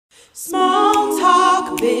Small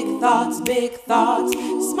talk, big thoughts, big thoughts.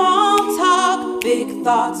 Small talk, big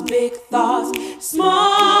thoughts, big thoughts. Small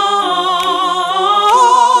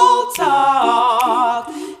talk,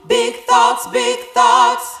 big thoughts, big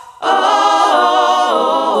thoughts. Oh.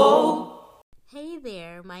 Hey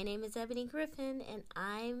there, my name is Ebony Griffin, and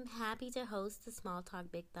I'm happy to host the Small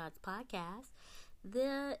Talk Big Thoughts podcast.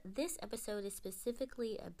 This episode is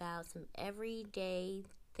specifically about some everyday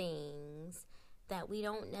things that we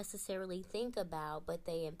don't necessarily think about, but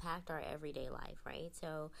they impact our everyday life, right?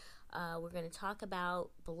 So we're going to talk about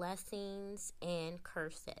blessings and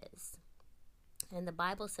curses. And the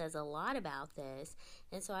Bible says a lot about this.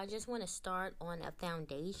 And so I just want to start on a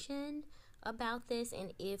foundation about this.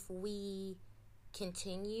 And if we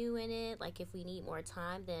continue in it, like if we need more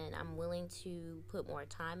time, then I'm willing to put more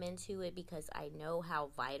time into it, because I know how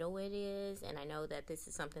vital it is, and I know that this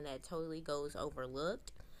is something that totally goes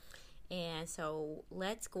overlooked. And so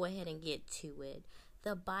let's go ahead and get to it.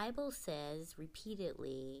 The Bible says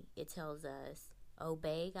repeatedly, it tells us,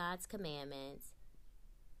 obey God's commandments,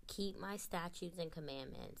 keep my statutes and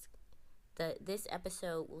commandments. This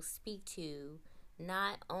episode will speak to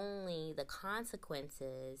not only the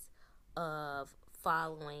consequences of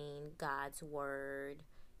following God's word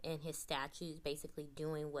and his statutes, basically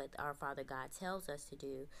doing what our Father God tells us to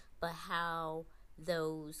do, but how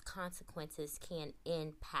those consequences can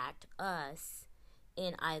impact us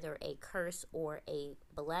in either a curse or a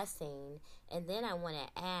blessing. And then I want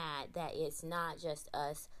to add that it's not just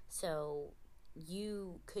us. So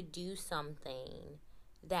you could do something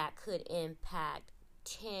that could impact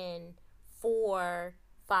 10, 4,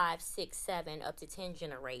 5, 6, 7, up to 10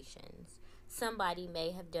 generations. Somebody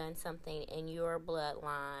may have done something in your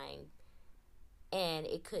bloodline, and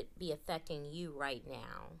it could be affecting you right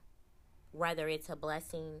now, whether it's a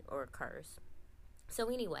blessing or a curse. So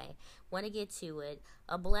anyway, want to get to it.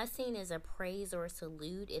 A blessing is a praise or a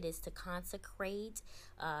salute. It is to consecrate,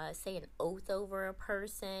 say an oath over a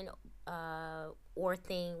person or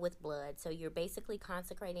thing with blood. So you're basically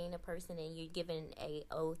consecrating a person, and you're giving an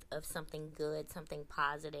oath of something good, something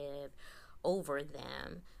positive over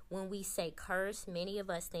them. When we say curse, many of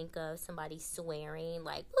us think of somebody swearing,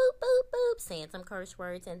 like boop, boop, boop, saying some curse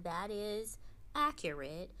words, and that is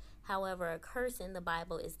accurate. However, a curse in the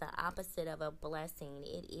Bible is the opposite of a blessing.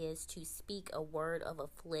 It is to speak a word of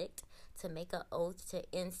afflict, to make an oath to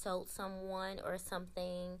insult someone or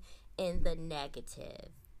something in the negative.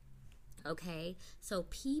 Okay, so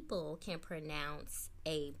people can pronounce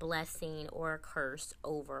a blessing or a curse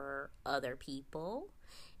over other people.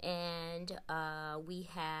 And we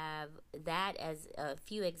have that as a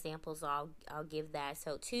few examples. I'll give that.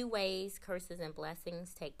 So 2 ways curses and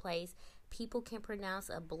blessings take place. People can pronounce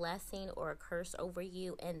a blessing or a curse over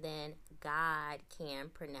you, and then God can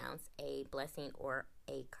pronounce a blessing or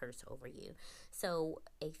a curse over you. So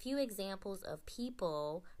a few examples of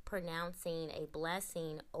people pronouncing a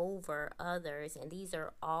blessing over others, and these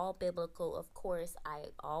are all biblical. Of course,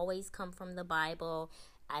 I always come from the Bible.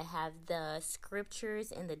 I have the scriptures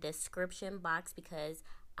in the description box because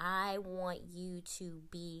I want you to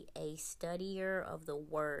be a studier of the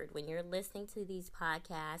word. When you're listening to these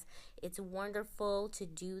podcasts, it's wonderful to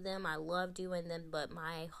do them. I love doing them, but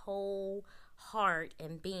my whole heart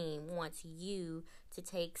and being wants you to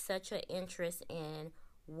take such an interest in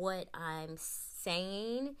what I'm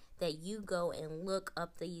saying that you go and look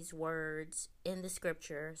up these words in the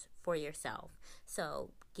scriptures for yourself.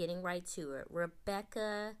 So, getting right to it.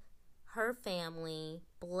 Rebecca, her family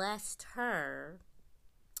blessed her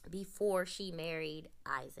before she married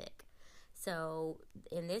Isaac. So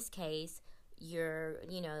in this case,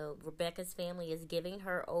 Rebecca's family is giving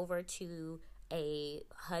her over to a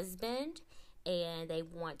husband, and they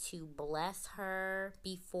want to bless her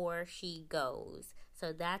before she goes.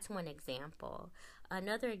 So that's one example.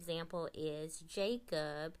 Another example is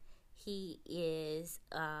Jacob. He is,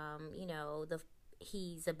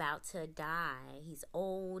 he's about to die. He's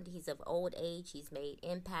old. He's of old age. He's made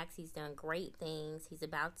impacts. He's done great things. He's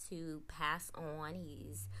about to pass on.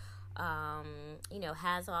 He's,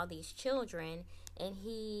 has all these children, and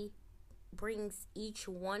he brings each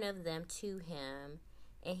one of them to him,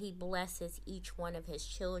 and he blesses each one of his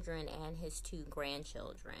children and his 2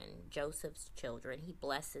 grandchildren, Joseph's children. He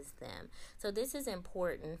blesses them. So this is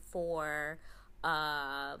important for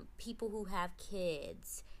people who have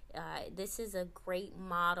kids. This is a great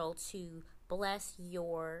model to bless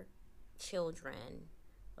your children.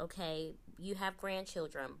 Okay, you have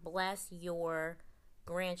grandchildren. Bless your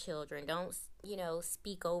grandchildren. Don't,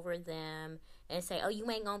 speak over them and say, oh, you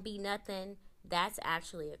ain't gonna be nothing. That's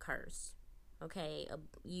actually a curse. Okay,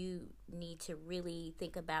 you need to really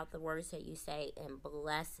think about the words that you say and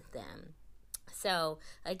bless them. So,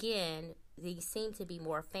 again, these seem to be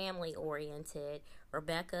more family oriented.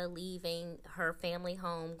 Rebecca leaving her family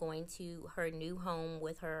home, going to her new home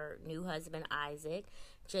with her new husband Isaac.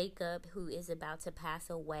 Jacob, who is about to pass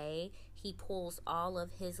away, he pulls all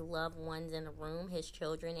of his loved ones in a room, his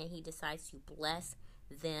children, and he decides to bless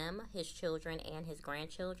them, his children, and his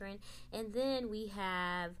grandchildren. And then we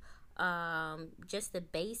have just the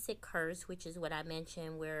basic curse, which is what I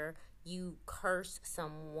mentioned, where you curse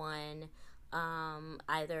someone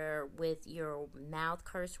either with your mouth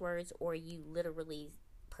curse words or you literally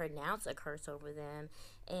pronounce a curse over them.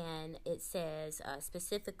 And it says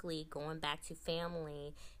specifically, going back to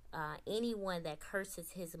family, anyone that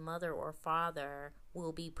curses his mother or father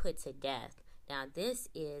will be put to death. Now this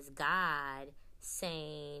is God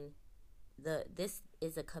saying this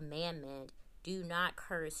is a commandment. Do not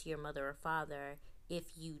curse your mother or father.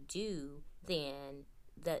 If you do, then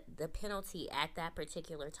the penalty at that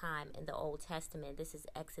particular time in the Old Testament, this is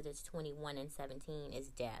Exodus 21:17, is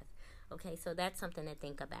death. Okay, so that's something to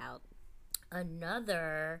think about.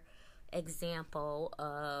 Another example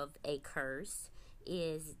of a curse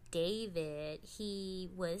is David. He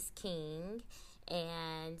was king,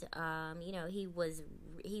 and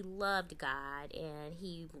he loved God, and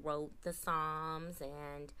he wrote the Psalms,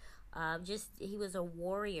 and he was a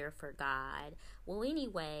warrior for God. Well,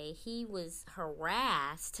 anyway, he was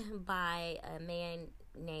harassed by a man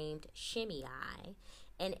named Shimei,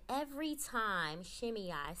 and every time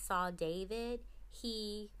Shimei saw David,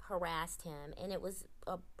 he harassed him, and it was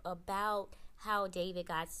about how David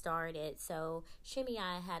got started. So Shimei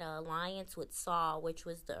had an alliance with Saul, which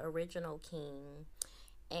was the original king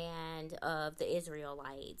and of the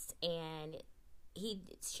Israelites, and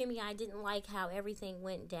Shimei didn't like how everything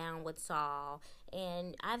went down with Saul.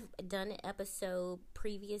 And I've done an episode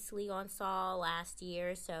previously on Saul last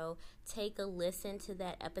year, so take a listen to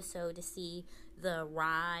that episode to see the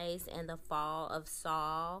rise and the fall of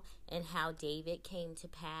Saul and how David came to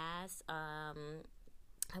pass.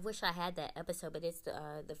 I wish I had that episode, but it's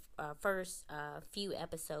the first few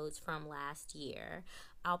episodes from last year.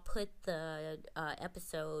 I'll put the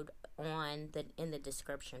episode in the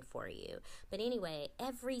description for you. But anyway,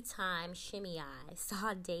 every time Shimei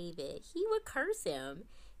saw David, he would curse him.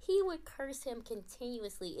 He would curse him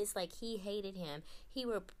continuously. It's like he hated him. He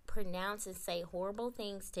would pronounce and say horrible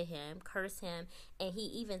things to him, curse him, and he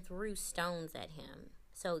even threw stones at him.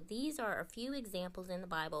 So these are a few examples in the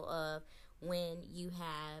Bible of when you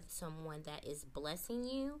have someone that is blessing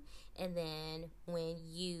you, and then when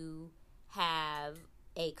you have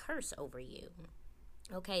a curse over you.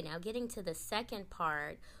 Okay, now getting to the second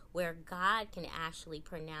part where God can actually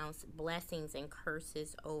pronounce blessings and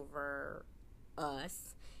curses over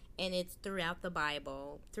us, and it's throughout the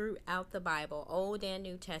Bible, Old and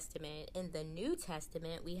New Testament. In the New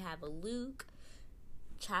Testament, we have Luke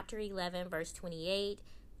chapter 11, verse 28.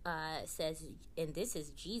 Says, and this is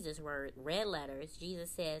Jesus' word, red letters. Jesus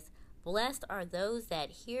says, "Blessed are those that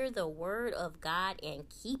hear the word of God and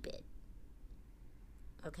keep it."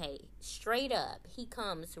 Okay, straight up, he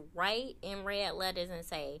comes right in red letters and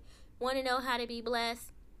say, want to know how to be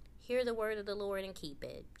blessed? Hear the word of the Lord and keep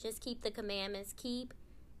it. Just keep the commandments. Keep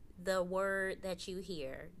the word that you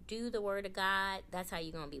hear. Do the word of God. That's how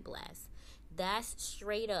you're going to be blessed. That's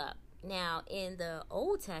straight up. Now, in the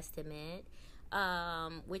Old Testament,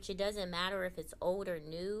 which it doesn't matter if it's old or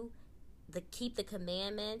new, keep the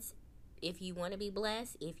commandments if you want to be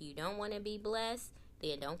blessed. If you don't want to be blessed,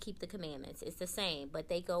 then don't keep the commandments. It's the same, but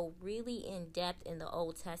they go really in depth in the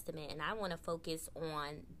Old Testament, and I want to focus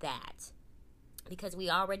on that because we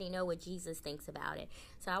already know what Jesus thinks about it.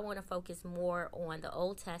 So I want to focus more on the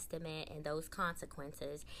Old Testament and those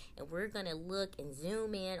consequences, and we're going to look and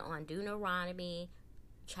zoom in on Deuteronomy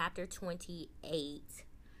chapter 28.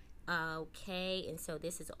 Okay, and so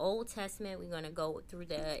this is Old Testament. We're going to go through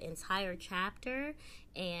the entire chapter,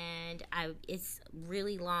 and it's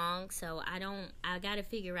really long, so I got to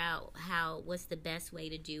figure out what's the best way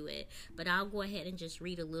to do it. But I'll go ahead and just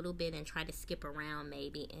read a little bit and try to skip around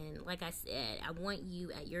maybe. And like I said, I want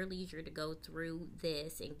you at your leisure to go through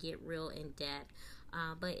this and get real in depth.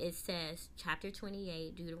 But it says, chapter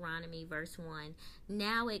 28, Deuteronomy, verse 1,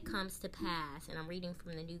 "Now it comes to pass," and I'm reading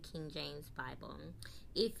from the New King James Bible,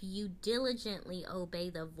 "if you diligently obey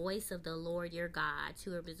the voice of the Lord your God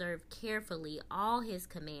to observe carefully all his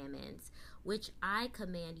commandments, which I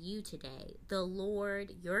command you today, the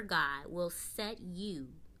Lord your God will set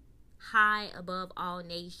you high above all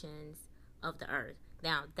nations of the earth."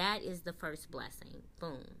 Now, that is the first blessing.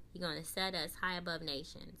 Boom. He's going to set us high above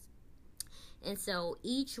nations. And so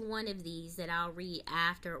each one of these that I'll read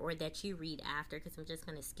after, or that you read after, because I'm just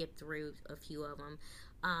going to skip through a few of them,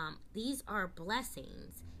 these are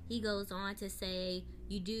blessings. He goes on to say,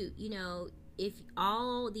 if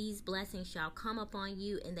all these blessings shall come upon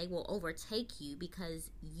you, and they will overtake you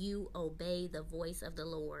because you obey the voice of the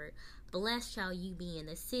Lord. Blessed shall you be in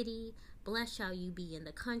the city, blessed shall you be in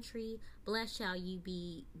the country, blessed shall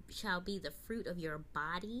be the fruit of your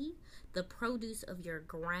body, the produce of your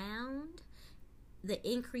ground, the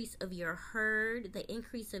increase of your herd, the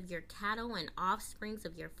increase of your cattle and offsprings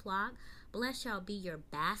of your flock. Blessed shall be your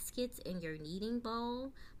baskets and your kneading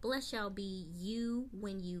bowl. Blessed shall be you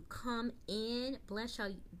when you come in. Blessed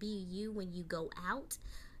shall be you when you go out.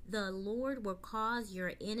 The Lord will cause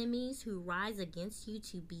your enemies who rise against you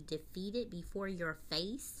to be defeated before your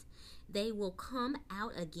face. They will come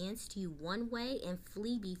out against you one way and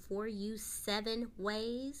flee before you 7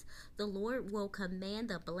 ways. The Lord will command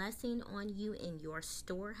the blessing on you in your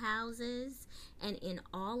storehouses and in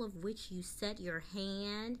all of which you set your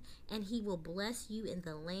hand, and he will bless you in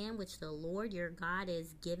the land which the Lord your God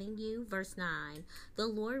is giving you. Verse 9, the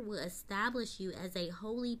Lord will establish you as a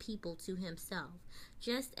holy people to himself,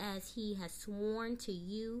 just as he has sworn to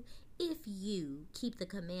you, if you keep the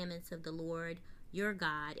commandments of the Lord your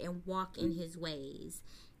God and walk in his ways.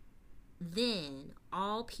 Then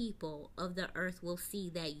all people of the earth will see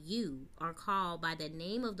that you are called by the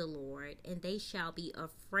name of the Lord, and they shall be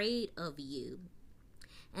afraid of you.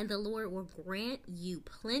 And the Lord will grant you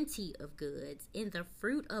plenty of goods in the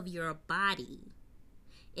fruit of your body,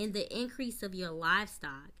 in the increase of your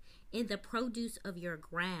livestock, in the produce of your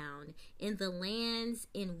ground, in the lands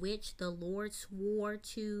in which the Lord swore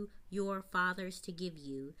to your fathers to give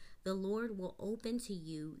you. The Lord will open to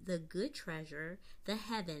you the good treasure, the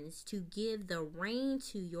heavens, to give the rain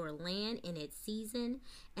to your land in its season,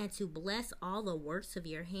 and to bless all the works of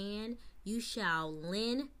your hand. You shall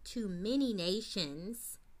lend to many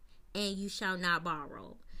nations, and you shall not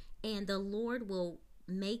borrow. And the Lord will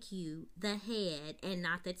make you the head and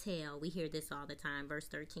not the tail. We hear this all the time. Verse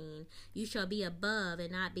 13, you shall be above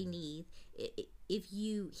and not beneath, if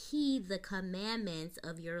you heed the commandments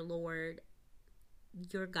of your Lord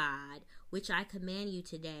your God, which I command you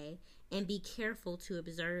today, and be careful to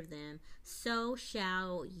observe them. So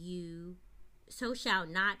shall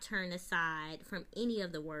not turn aside from any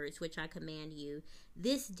of the words which I command you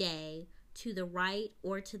this day, to the right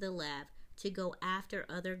or to the left, to go after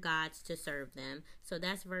other gods to serve them. So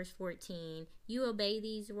that's verse 14. You obey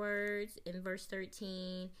these words in verse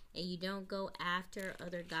 13, and you don't go after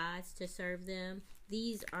other gods to serve them.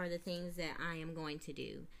 These are the things that I am going to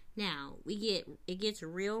do. Now, it gets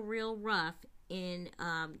real rough in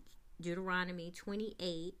Deuteronomy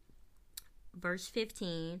 28, verse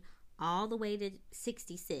 15, all the way to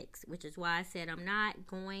 66, which is why I said I'm not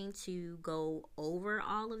going to go over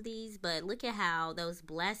all of these, but look at how those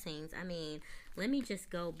blessings, let me just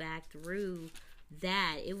go back through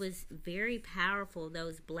that. It was very powerful,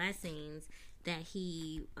 those blessings that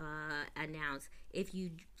he announced. If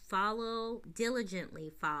you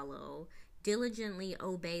diligently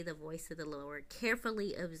obey the voice of the Lord,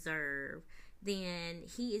 carefully observe, then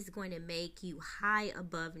he is going to make you high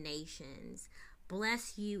above nations,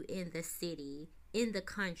 bless you in the city, in the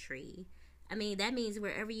country. That means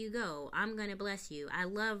wherever you go, I'm going to bless you. I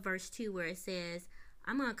love verse 2 where it says,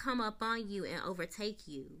 I'm going to come up on you and overtake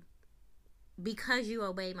you because you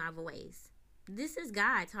obey my voice. This is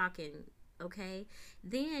God talking, okay?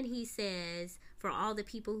 Then he says, for all the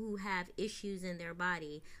people who have issues in their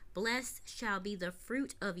body, blessed shall be the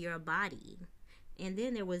fruit of your body. And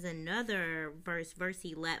then there was another verse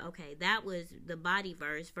 11. Okay, that was the body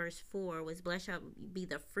verse. Verse 4 was blessed shall be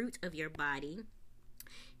the fruit of your body.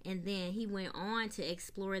 And then he went on to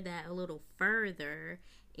explore that a little further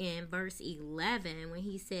in verse 11 when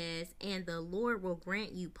he says, and the Lord will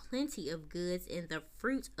grant you plenty of goods in the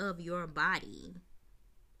fruit of your body.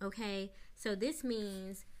 Okay, so this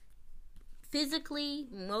means physically,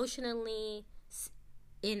 emotionally,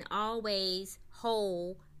 in all ways,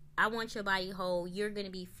 whole. I want your body whole. You're going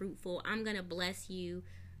to be fruitful. I'm going to bless you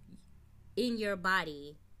in your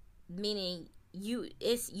body, meaning you're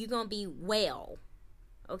going to be well.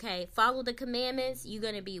 Okay, follow the commandments, you're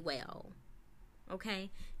going to be well.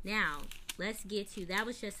 Okay, now let's get to, that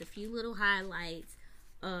was just a few little highlights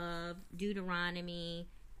of Deuteronomy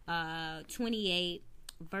 28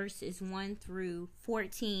 verses 1 through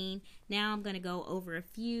 14. Now I'm going to go over a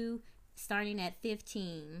few, starting at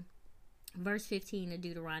 15. Verse 15 of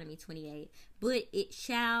Deuteronomy 28. But it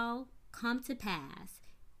shall come to pass,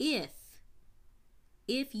 if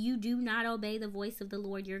if you do not obey the voice of the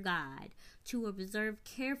Lord your God, to observe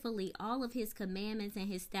carefully all of his commandments and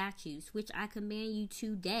his statutes, which I command you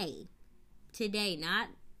today, not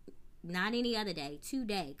any other day,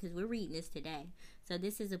 today, because we're reading this today. So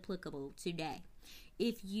this is applicable today.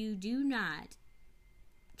 If you do not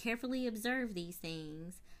carefully observe these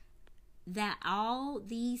things, that all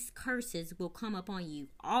these curses will come upon you.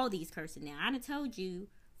 All these curses. Now, I done told you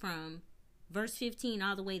from verse 15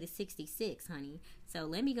 all the way to 66, honey. So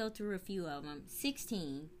let me go through a few of them.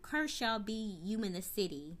 16, curse shall be you in the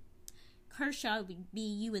city. Curse shall be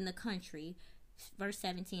you in the country. Verse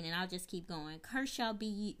 17, and I'll just keep going. Curse shall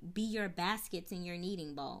be your baskets and your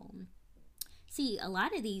kneading bowl. See, a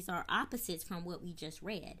lot of these are opposites from what we just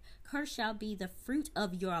read. Curse shall be the fruit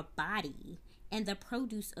of your body and the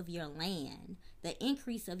produce of your land, the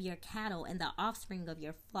increase of your cattle and the offspring of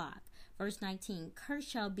your flock. Verse 19, curse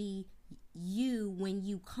shall be you when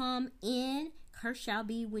you come in, curse shall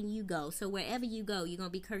be when you go. So wherever you go, you're going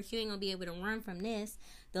to be cursed. You ain't going to be able to run from this.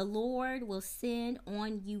 The Lord will send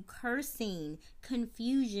on you cursing,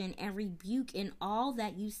 confusion, and rebuke in all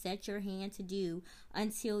that you set your hand to do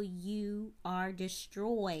until you are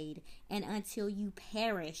destroyed and until you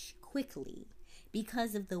perish quickly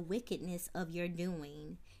because of the wickedness of your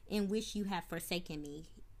doing in which you have forsaken me.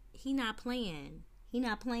 He not playing. He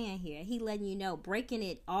not playing here. He letting you know, breaking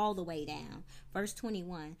it all the way down. Verse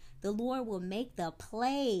 21, the Lord will make the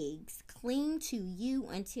plagues cling to you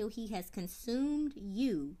until he has consumed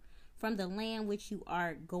you from the land which you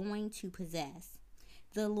are going to possess.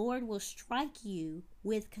 The Lord will strike you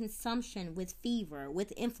with consumption, with fever,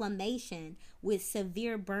 with inflammation, with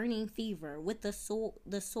severe burning fever, with the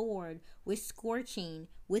sword, with scorching,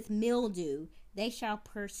 with mildew. They shall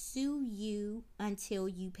pursue you until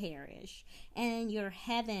you perish. And your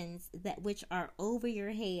heavens that which are over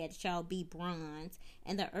your head shall be bronze,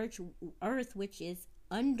 and the earth which is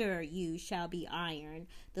under you shall be iron.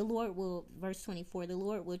 The Lord will, verse 24, the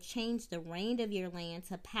Lord will change the rain of your land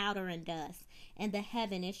to powder and dust, and the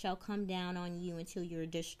heaven it shall come down on you until you're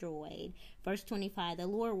destroyed. Verse 25, the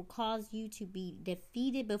Lord will cause you to be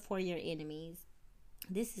defeated before your enemies.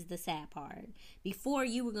 This is the sad part. Before,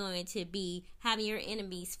 you were going to be having your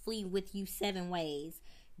enemies flee with you 7 ways.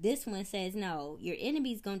 This one says, no, your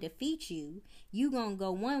enemy's going to defeat you. You going to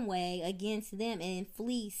go one way against them and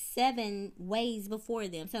flee 7 ways before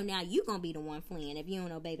them. So now you going to be the one fleeing if you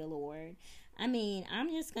don't obey the Lord. I mean, I'm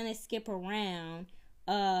just going to skip around.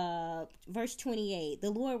 Verse 28, the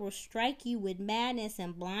Lord will strike you with madness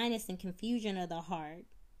and blindness and confusion of the heart.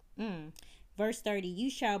 Verse 30, you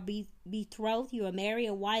shall be betrothed, you will marry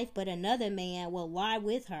a wife, but another man will lie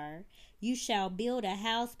with her. You shall build a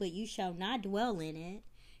house, but you shall not dwell in it.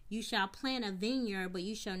 You shall plant a vineyard, but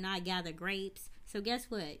you shall not gather grapes. So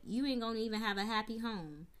guess what? You ain't going to even have a happy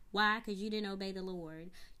home. Why? Because you didn't obey the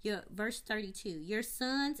Lord. Verse 32, your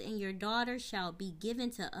sons and your daughters shall be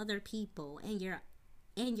given to other people, and your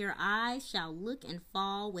eyes shall look and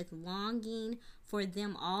fall with longing for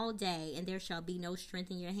them all day, and there shall be no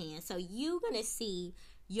strength in your hand. So you're going to see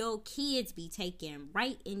your kids be taken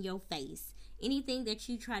right in your face. Anything that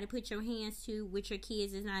you try to put your hands to with your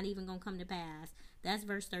kids is not even going to come to pass. That's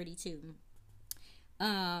verse 32.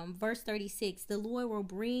 Verse 36, the Lord will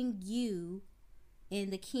bring you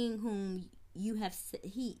and the king whom you have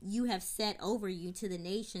set over you to the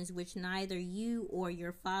nations which neither you or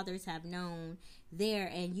your fathers have known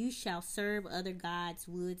there, and you shall serve other gods,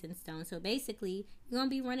 woods and stones. So basically, you're going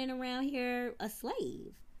to be running around here a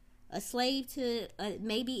slave to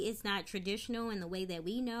maybe it's not traditional in the way that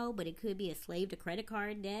we know, but it could be a slave to credit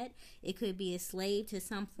card debt. It could be a slave to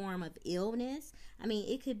some form of illness. I mean,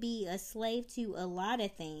 it could be a slave to a lot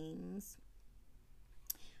of things.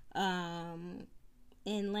 And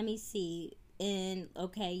let me see. And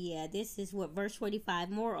okay, yeah, this is what verse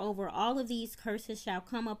 45. Moreover, all of these curses shall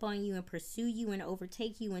come upon you and pursue you and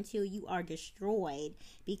overtake you until you are destroyed,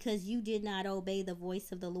 because you did not obey the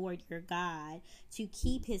voice of the Lord your God to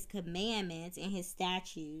keep his commandments and his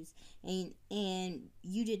statutes, and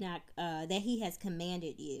you did not that he has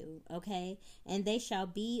commanded you. Okay, and they shall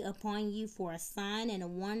be upon you for a sign and a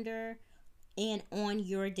wonder, and on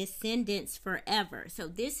your descendants forever. So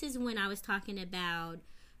this is when I was talking about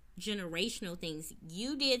generational things.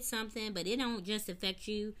 You did something, but it don't just affect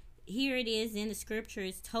you. Here it is in the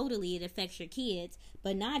scriptures, totally it affects your kids.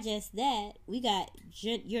 But not just that, we got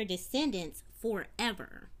your descendants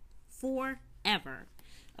forever.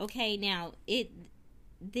 Okay, now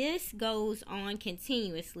this goes on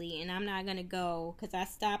continuously, and I'm not going to go because I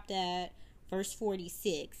stopped at verse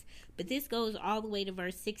 46, but this goes all the way to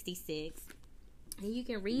verse 66, and you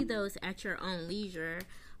can read those at your own leisure.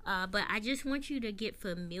 But I just want you to get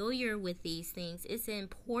familiar with these things. It's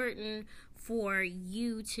important for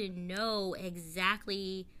you to know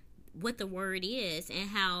exactly what the word is and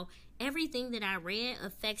how everything that I read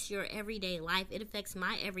affects your everyday life. It affects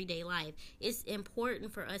my everyday life. It's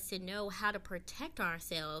important for us to know how to protect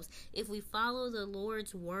ourselves. If we follow the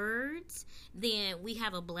Lord's words, then we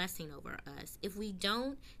have a blessing over us. If we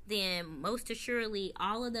don't, then most assuredly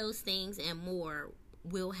all of those things and more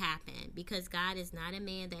will happen, because God is not a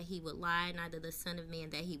man that he would lie, neither the son of man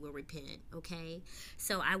that he will repent. Okay,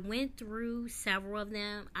 so I went through several of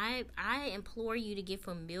them. I implore you to get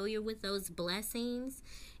familiar with those blessings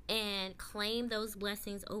and claim those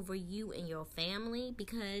blessings over you and your family,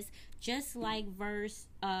 because just like verse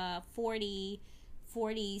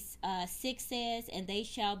 46 says, and they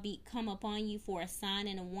shall come upon you for a sign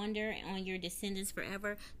and a wonder on your descendants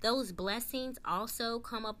forever. Those blessings also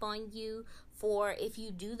come upon you for, if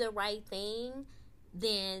you do the right thing,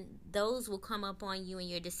 then those will come upon you and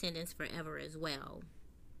your descendants forever as well.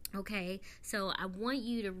 Okay, so I want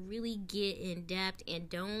you to really get in depth and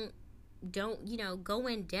don't go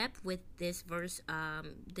in depth with this verse,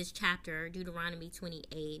 this chapter, Deuteronomy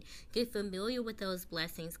 28. Get familiar with those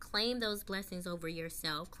blessings. Claim those blessings over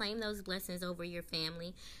yourself. Claim those blessings over your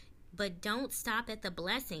family. But don't stop at the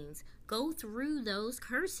blessings. Go through those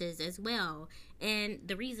curses as well. And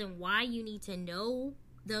the reason why you need to know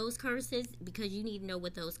those curses, because you need to know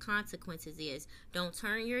what those consequences is. Don't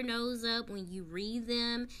turn your nose up when you read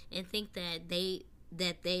them and think that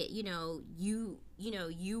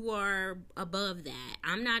you are above that.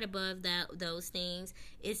 I'm not above those things.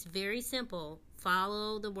 It's very simple.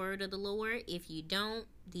 Follow the word of the Lord. If you don't,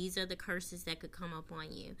 these are the curses that could come up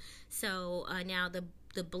on you. So now the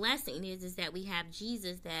blessing is that we have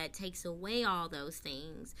Jesus that takes away all those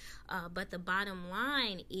things. But the bottom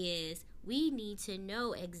line is we need to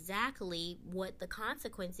know exactly what the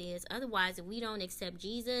consequence is. Otherwise, if we don't accept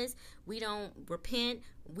Jesus, we don't repent,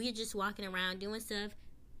 we're just walking around doing stuff,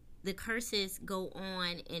 the curses go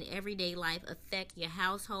on in everyday life, affect your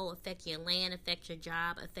household, affect your land, affect your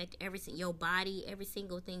job, affect everything, your body, every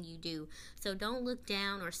single thing you do. So don't look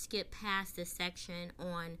down or skip past the section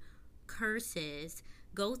on curses.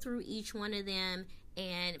 Go through each one of them,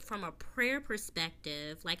 and from a prayer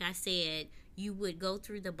perspective, like I said, you would go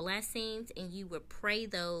through the blessings and you would pray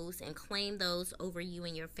those and claim those over you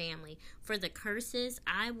and your family. For the curses,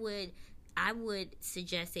 I would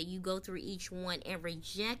suggest that you go through each one and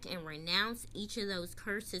reject and renounce each of those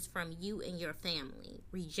curses from you and your family.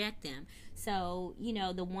 Reject them. So,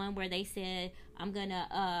 the one where they said, I'm going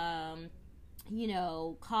to,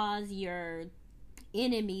 cause your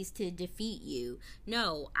enemies to defeat you.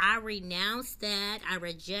 No, I renounce that. I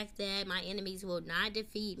reject that. My enemies will not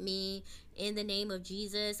defeat me. In the name of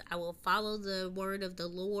Jesus, I will follow the word of the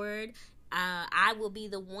Lord. I will be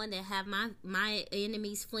the one that have my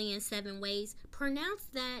enemies fleeing 7 ways. Pronounce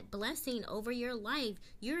that blessing over your life.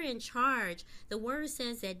 You're in charge. The word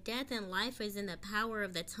says that death and life is in the power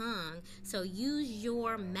of the tongue. So use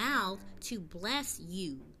your mouth to bless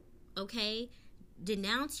you. Okay?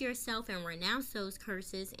 Denounce yourself and renounce those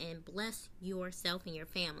curses and bless yourself and your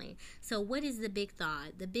family. So what is the big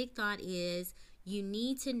thought? The big thought is you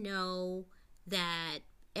need to know that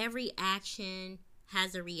every action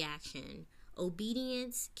has a reaction.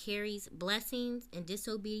 Obedience carries blessings, and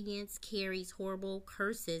disobedience carries horrible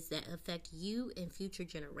curses that affect you and future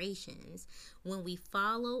generations. When we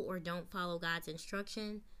follow or don't follow God's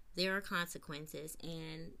instruction, there are consequences,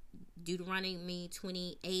 and Deuteronomy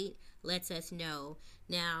 28 lets us know.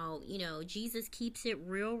 Now, Jesus keeps it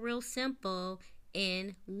real simple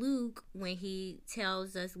in Luke when he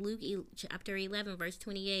tells us, Luke chapter 11 verse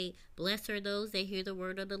 28, blessed are those that hear the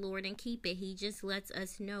word of the Lord and keep it. He just lets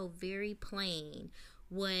us know very plain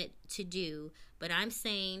what to do. But I'm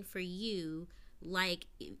saying for you, like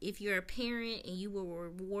if you're a parent and you will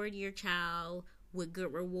reward your child with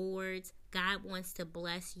good rewards, God wants to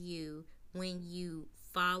bless you when you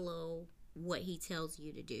follow what he tells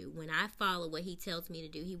you to do. When I follow what he tells me to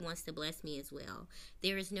do, he wants to bless me as well.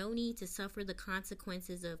 There is no need to suffer the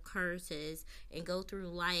consequences of curses and go through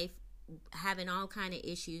life having all kind of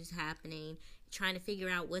issues happening, trying to figure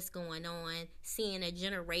out what's going on, seeing a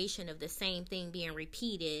generation of the same thing being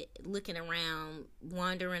repeated, looking around,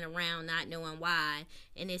 wandering around, not knowing why.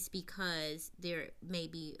 And it's because there may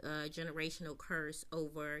be a generational curse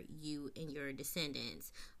over you and your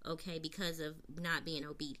descendants, okay, because of not being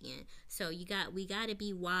obedient. So we got to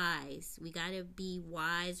be wise. We got to be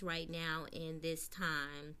wise right now in this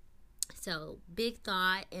time. So big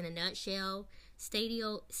thought in a nutshell: stay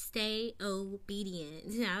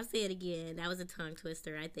obedient. I'll say it again. That was a tongue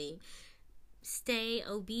twister, I think. stay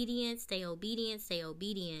obedient, stay obedient, stay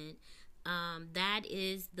obedient. That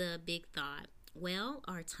is the big thought. Well,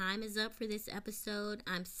 our time is up for this episode.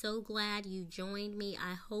 I'm so glad you joined me.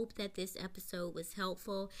 I hope that this episode was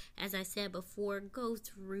helpful. As I said before, go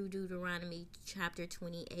through Deuteronomy chapter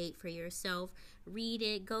 28 for yourself. Read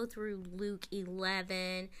it. Go through Luke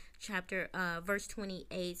 11, verse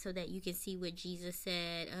 28, so that you can see what Jesus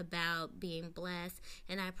said about being blessed.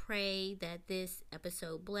 And I pray that this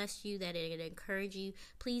episode blessed you, that it encouraged you.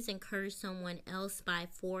 Please encourage someone else by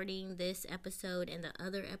forwarding this episode and the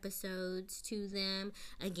other episodes to them.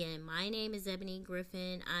 Again, my name is Ebony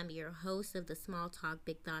Griffin. I'm your host of the Small Talk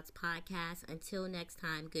Big Thoughts podcast. Until next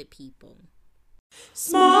time, good people.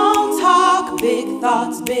 Small talk, big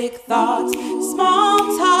thoughts, big thoughts.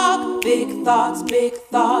 Small talk, big thoughts, big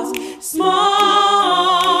thoughts.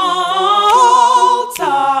 Small